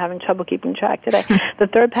third, I'm having trouble keeping track today, the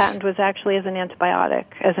third patent was actually as an antibiotic,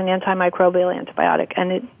 as an antimicrobial antibiotic,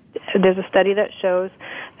 and there's a study that shows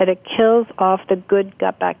that it kills off the good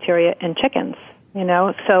gut bacteria in chickens,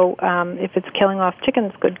 so if it's killing off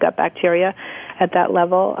chickens' good gut bacteria at that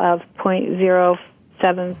level of 0.075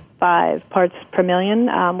 parts per million,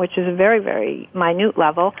 which is a very, very minute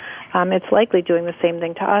level, it's likely doing the same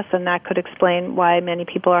thing to us, and that could explain why many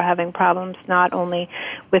people are having problems not only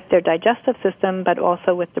with their digestive system but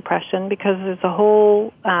also with depression, because there's a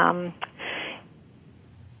whole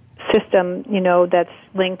system, that's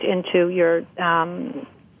linked into your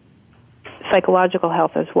psychological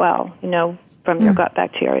health as well, from your gut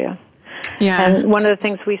bacteria. Yeah. And one of the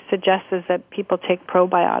things we suggest is that people take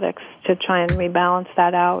probiotics to try and rebalance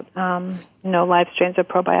that out. Live strains of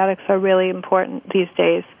probiotics are really important these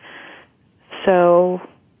days. So,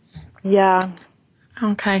 yeah.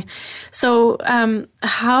 Okay. So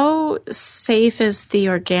how safe is the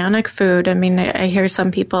organic food? I mean, I hear some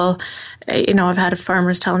people, I've had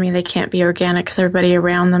farmers telling me they can't be organic because everybody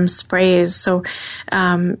around them sprays. So,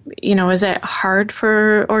 is it hard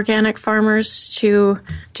for organic farmers to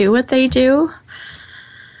do what they do?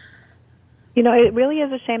 It really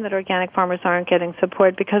is a shame that organic farmers aren't getting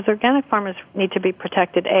support, because organic farmers need to be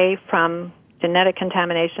protected, A, from genetic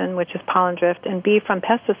contamination, which is pollen drift, and B, from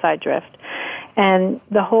pesticide drift. And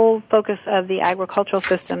the whole focus of the agricultural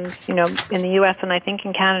systems, in the U.S. and I think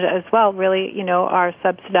in Canada as well, really, are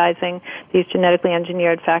subsidizing these genetically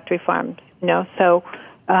engineered factory farms, So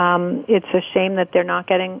it's a shame that they're not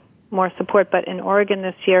getting more support. But in Oregon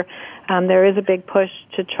this year, there is a big push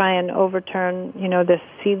to try and overturn, this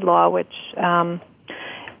seed law, which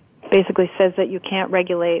basically says that you can't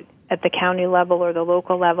regulate at the county level or the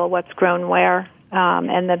local level what's grown where,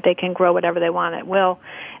 and that they can grow whatever they want at will.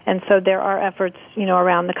 And so there are efforts,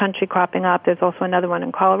 around the country cropping up. There's also another one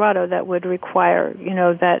in Colorado that would require,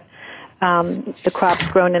 that the crops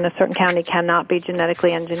grown in a certain county cannot be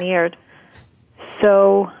genetically engineered.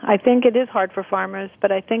 So I think it is hard for farmers,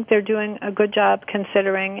 but I think they're doing a good job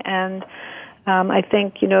considering. And I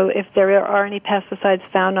think, if there are any pesticides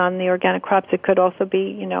found on the organic crops, it could also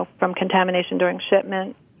be, from contamination during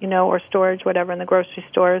shipment, or storage, whatever, in the grocery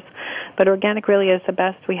stores. But organic really is the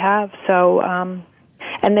best we have. So,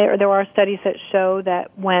 and there are studies that show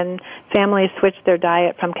that when families switch their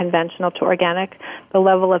diet from conventional to organic, the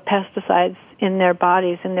level of pesticides in their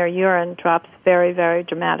bodies, in their urine, drops very, very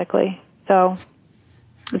dramatically. So,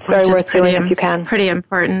 It's very worth doing if you can. Pretty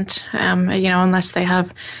important, unless they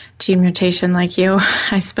have gene mutation like you,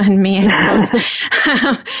 I suppose,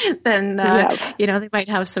 then, they might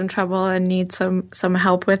have some trouble and need some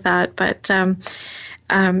help with that. But,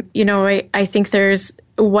 I think there's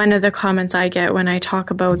one of the comments I get when I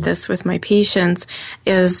talk about this with my patients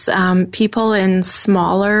is people in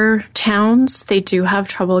smaller towns, they do have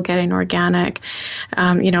trouble getting organic.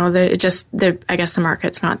 I guess the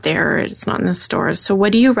market's not there. It's not in the stores. So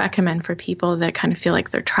what do you recommend for people that kind of feel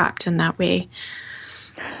like they're trapped in that way?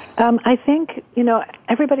 I think,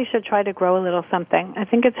 everybody should try to grow a little something. I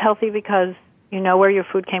think it's healthy because you know where your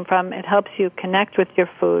food came from. It helps you connect with your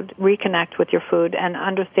food, reconnect with your food, and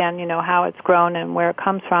understand, how it's grown and where it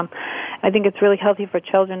comes from. I think it's really healthy for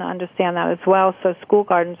children to understand that as well. So school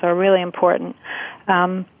gardens are really important.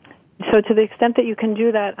 So to the extent that you can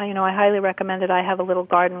do that, I highly recommend it. I have a little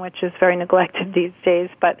garden, which is very neglected these days,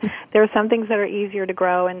 but there are some things that are easier to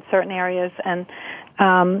grow in certain areas, and,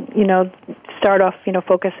 start off,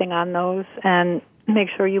 focusing on those, and make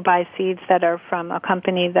sure you buy seeds that are from a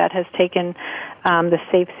company that has taken the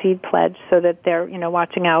Safe Seed Pledge, so that they're,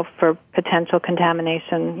 watching out for potential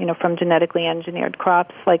contamination, from genetically engineered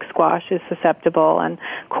crops like squash is susceptible and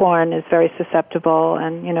corn is very susceptible,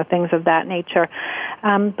 and, things of that nature.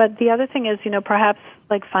 But the other thing is, perhaps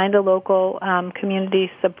find a local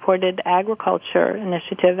community-supported agriculture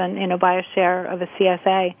initiative and, buy a share of a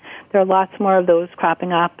CSA. There are lots more of those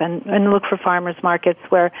cropping up, and look for farmers markets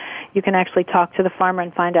where you can actually talk to the farmer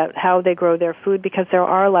and find out how they grow their food, because there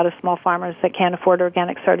are a lot of small farmers that can't afford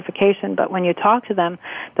organic certification, but when you talk to them,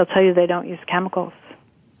 they'll tell you they don't use chemicals.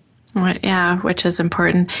 Which is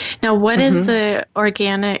important. Now, what is the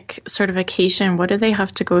organic certification? What do they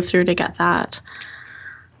have to go through to get that?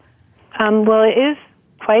 Well, it is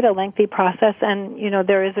quite a lengthy process, and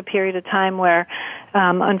there is a period of time where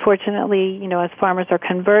unfortunately, as farmers are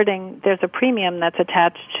converting, there's a premium that's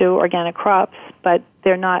attached to organic crops, but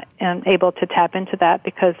they're not able to tap into that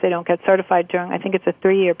because they don't get certified during, I think it's a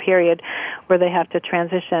 3-year period where they have to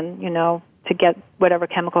transition, to get whatever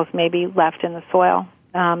chemicals may be left in the soil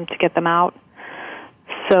to get them out.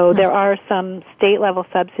 So there are some state-level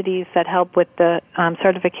subsidies that help with the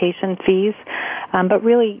certification fees, but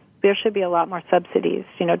really there should be a lot more subsidies,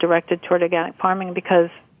 directed toward organic farming, because,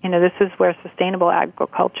 this is where sustainable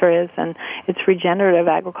agriculture is, and it's regenerative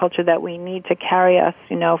agriculture that we need to carry us,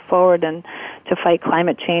 forward and to fight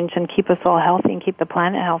climate change and keep us all healthy and keep the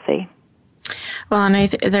planet healthy. Well, and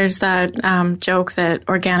there's that joke that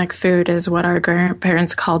organic food is what our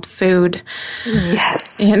grandparents called food. Yes.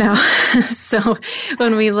 So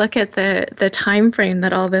when we look at the time frame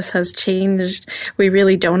that all this has changed, we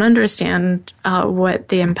really don't understand what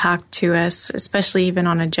the impact to us, especially even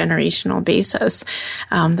on a generational basis,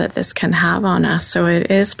 that this can have on us. So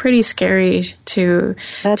it is pretty scary to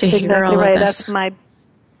hear all of this. That's my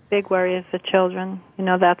big worry is the children.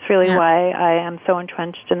 That's really why I am so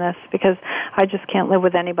entrenched in this, because I just can't live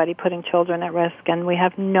with anybody putting children at risk, and we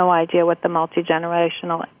have no idea what the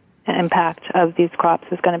multi-generational impact of these crops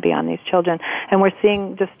is going to be on these children. And we're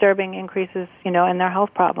seeing disturbing increases, in their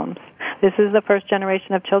health problems. This is the first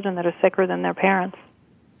generation of children that are sicker than their parents.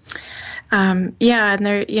 And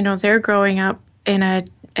they're growing up in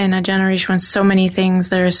a generation with so many things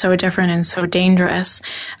that are so different and so dangerous,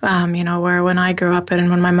 where when I grew up and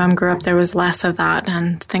when my mom grew up, there was less of that,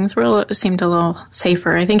 and things seemed a little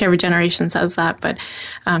safer. I think every generation says that, but,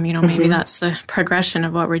 maybe that's the progression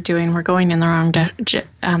of what we're doing. We're going in the wrong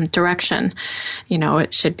direction.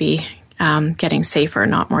 It should be getting safer,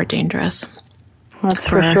 not more dangerous. That's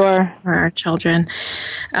for sure. For our children.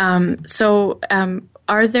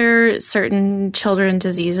 Are there certain children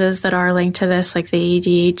diseases that are linked to this, like the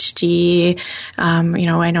ADHD?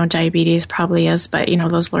 I know diabetes probably is, but,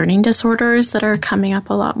 those learning disorders that are coming up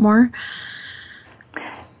a lot more?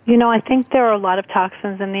 I think there are a lot of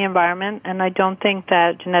toxins in the environment, and I don't think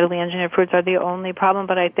that genetically engineered foods are the only problem,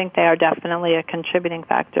 but I think they are definitely a contributing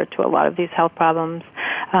factor to a lot of these health problems.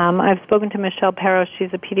 I've spoken to Michelle Perro. She's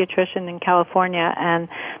a pediatrician in California, and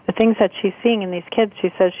the things that she's seeing in these kids,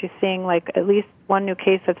 she says she's seeing at least one new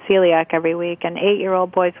case of celiac every week, and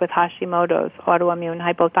 8-year-old boys with Hashimoto's, autoimmune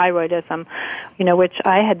hypothyroidism, which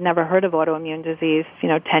I had never heard of autoimmune disease,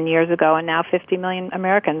 10 years ago, and now 50 million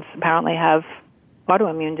Americans apparently have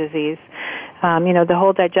autoimmune disease. The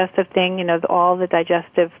whole digestive thing, all the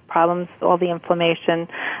digestive problems, all the inflammation,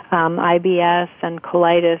 IBS and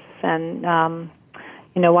colitis and,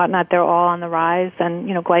 whatnot, they're all on the rise. And,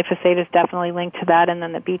 glyphosate is definitely linked to that. And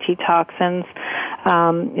then the BT toxins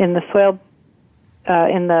in the soil,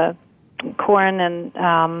 in the corn and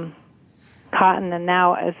cotton. And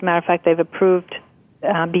now, as a matter of fact, they've approved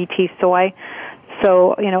BT soy.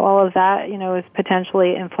 So, all of that, is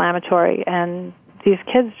potentially inflammatory, and these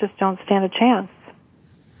kids just don't stand a chance.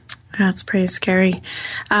 That's pretty scary.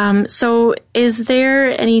 So is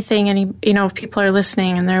there anything, if people are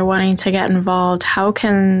listening and they're wanting to get involved, how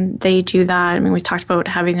can they do that? I mean, we talked about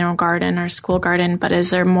having their own garden or school garden, but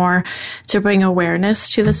is there more to bring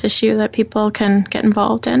awareness to this issue that people can get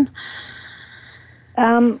involved in?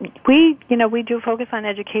 We do focus on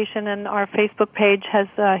education, and our Facebook page has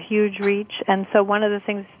a huge reach. And so one of the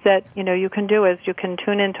things that, you can do is you can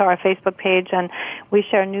tune into our Facebook page, and we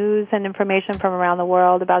share news and information from around the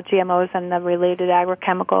world about GMOs and the related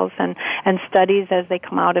agrochemicals and studies as they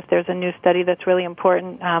come out. If there's a new study that's really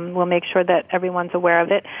important, we'll make sure that everyone's aware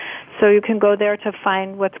of it. So you can go there to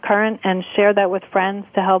find what's current and share that with friends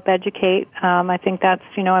to help educate. I think that's,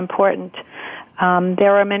 important.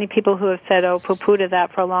 There are many people who have said, poo-poo to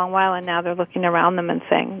that for a long while, and now they're looking around them and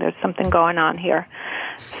saying, there's something going on here.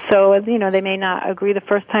 So, they may not agree the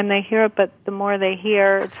first time they hear it, but the more they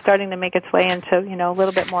hear, it's starting to make its way into, a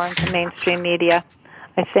little bit more into mainstream media.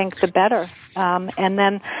 I think the better. And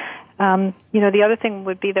then, the other thing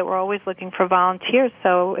would be that we're always looking for volunteers.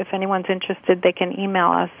 So if anyone's interested, they can email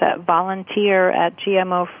us at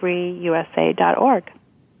volunteer@gmofreeusa.org.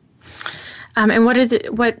 And what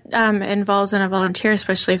involves in a volunteer,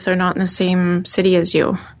 especially if they're not in the same city as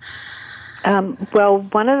you? Well,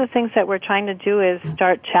 one of the things that we're trying to do is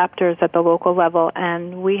start chapters at the local level,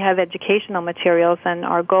 and we have educational materials, and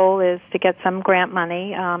our goal is to get some grant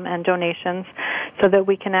money and donations so that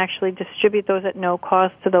we can actually distribute those at no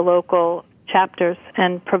cost to the local chapters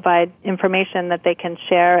and provide information that they can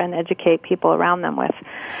share and educate people around them with.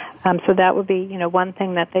 So that would be, one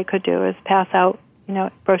thing that they could do is pass out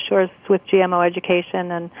brochures with GMO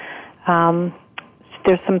education, and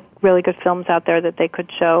there's some really good films out there that they could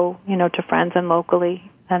show, to friends and locally,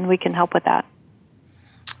 and we can help with that.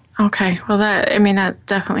 Okay. Well, that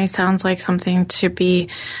definitely sounds like something to be,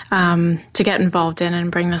 to get involved in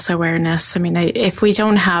and bring this awareness. I mean, if we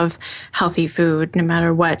don't have healthy food, no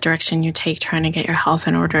matter what direction you take trying to get your health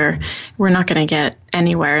in order, we're not going to get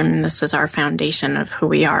anywhere. I mean, this is our foundation of who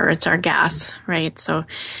we are. It's our gas, right? So,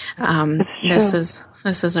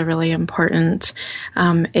 this is a really important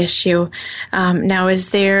issue. Now, is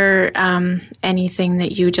there anything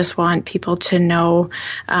that you just want people to know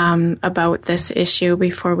about this issue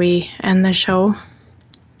before we end the show?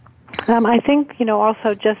 I think,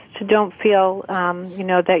 also just to don't feel,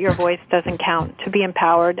 that your voice doesn't count, to be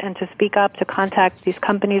empowered and to speak up, to contact these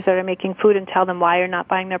companies that are making food and tell them why you're not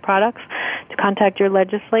buying their products, to contact your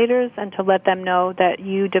legislators and to let them know that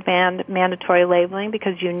you demand mandatory labeling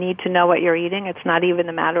because you need to know what you're eating. It's not even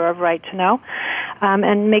a matter of right to know.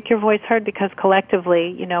 And make your voice heard because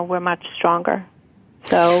collectively, we're much stronger.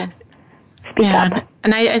 So speak up.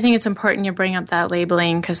 And I think it's important you bring up that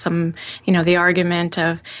labeling because the argument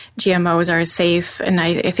of GMOs are safe, and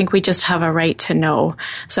I think we just have a right to know.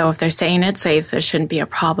 So if they're saying it's safe, there shouldn't be a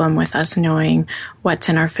problem with us knowing what's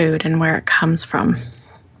in our food and where it comes from.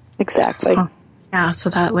 Exactly. So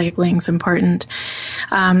that labeling is important.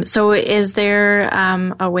 So is there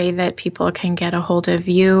a way that people can get a hold of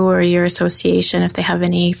you or your association if they have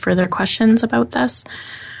any further questions about this?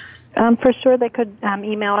 For sure, they could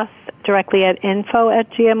email us directly at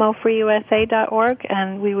info@gmofreeusa.org,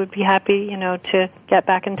 and we would be happy, to get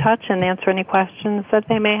back in touch and answer any questions that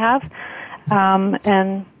they may have,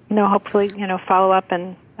 and hopefully, follow up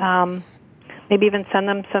and maybe even send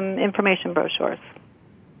them some information brochures.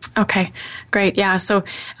 Okay, great. Yeah. So,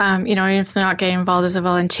 even if they're not getting involved as a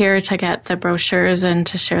volunteer, to get the brochures and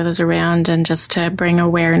to share those around and just to bring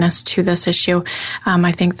awareness to this issue.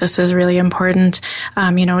 I think this is really important.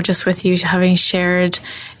 Just with you having shared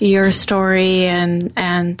your story and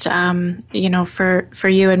for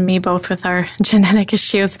you and me both with our genetic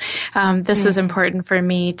issues, this is important for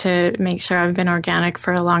me to make sure. I've been organic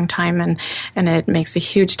for a long time and it makes a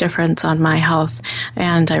huge difference on my health.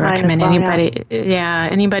 And I recommend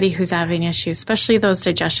anybody who's having issues, especially those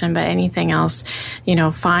digestion, but anything else,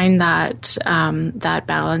 find that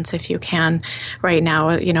balance if you can right now,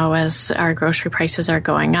 as our grocery prices are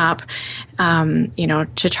going up,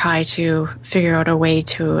 to try to figure out a way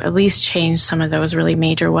to at least change some of those really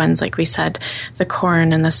major ones, like we said, the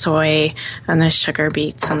corn and the soy and the sugar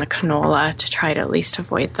beets and the canola, to try to at least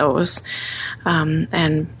avoid those,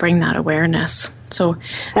 and bring that awareness. So,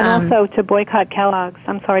 and also to boycott Kellogg's.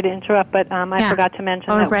 I'm sorry to interrupt, but I forgot to mention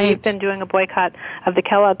that we've been doing a boycott of the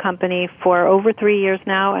Kellogg Company for over 3 years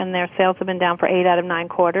now, and their sales have been down for 8 out of 9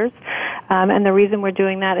 quarters. And the reason we're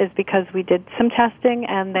doing that is because we did some testing,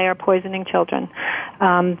 and they are poisoning children.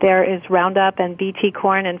 There is Roundup and BT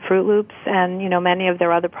corn and Fruit Loops, and many of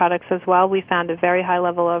their other products as well. We found a very high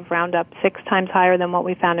level of Roundup, 6 times higher than what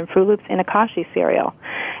we found in Fruit Loops in a Kashi cereal.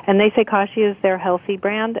 And they say Kashi is their healthy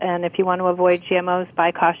brand, and if you want to avoid GMOs,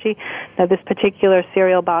 buy Kashi. Now, this particular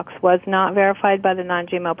cereal box was not verified by the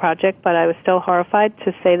Non-GMO Project, but I was still horrified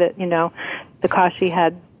to say that, the Kashi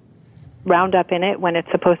had Roundup in it when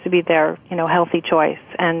it's supposed to be their, healthy choice.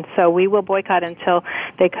 And so we will boycott until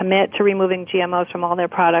they commit to removing GMOs from all their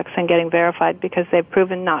products and getting verified, because they've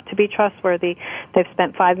proven not to be trustworthy. They've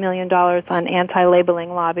spent $5 million on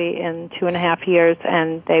anti-labeling lobby in 2.5 years,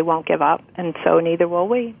 and they won't give up, and so neither will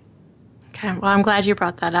we. Okay, well, I'm glad you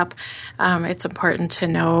brought that up. It's important to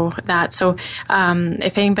know that. So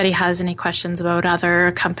if anybody has any questions about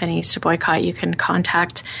other companies to boycott, you can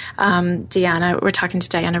contact Deanna. We're talking to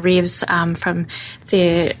Diana Reeves from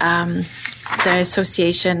the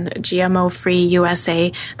association GMO Free USA.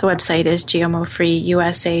 The website is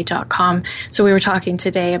gmofreeusa.com. So we were talking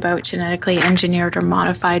today about genetically engineered or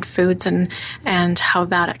modified foods and how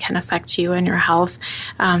that can affect you and your health.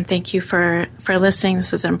 Thank you for listening.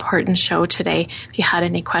 This is an important show today. If you had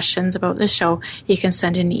any questions about the show, you can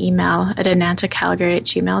send an email at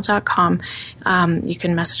anantacalgary@gmail.com. You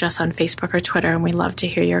can message us on Facebook or Twitter, and we love to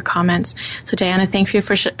hear your comments. So Diana, thank you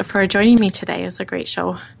for joining me today. It's a great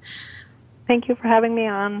show. Thank you for having me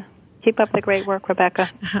on. Keep up the great work, Rebecca.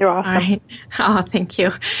 You're awesome. All right. Oh, thank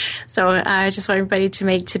you. So I just want everybody to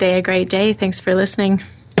make today a great day. Thanks for listening.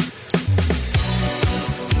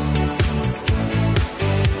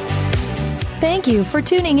 Thank you for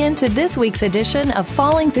tuning in to this week's edition of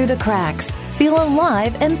Falling Through the Cracks. Feel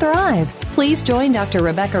alive and thrive. Please join Dr.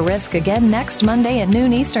 Rebecca Risk again next Monday at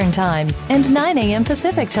noon Eastern Time and 9 a.m.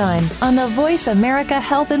 Pacific Time on the Voice America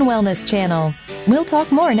Health and Wellness channel. We'll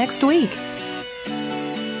talk more next week.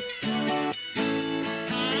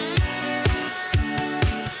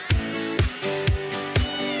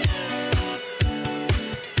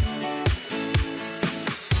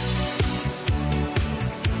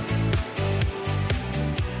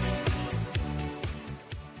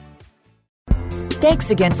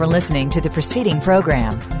 Thanks again for listening to the preceding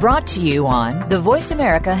program, brought to you on the Voice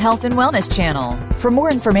America Health and Wellness channel. For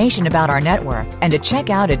more information about our network and to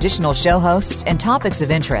check out additional show hosts and topics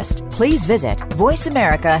of interest, please visit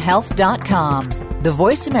voiceamericahealth.com. The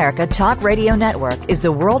Voice America Talk Radio Network is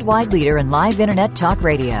the worldwide leader in live Internet talk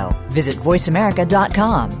radio. Visit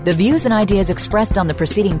voiceamerica.com. The views and ideas expressed on the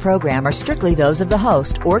preceding program are strictly those of the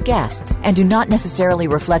host or guests and do not necessarily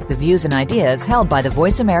reflect the views and ideas held by the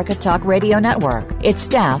Voice America Talk Radio Network, its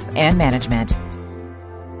staff, and management.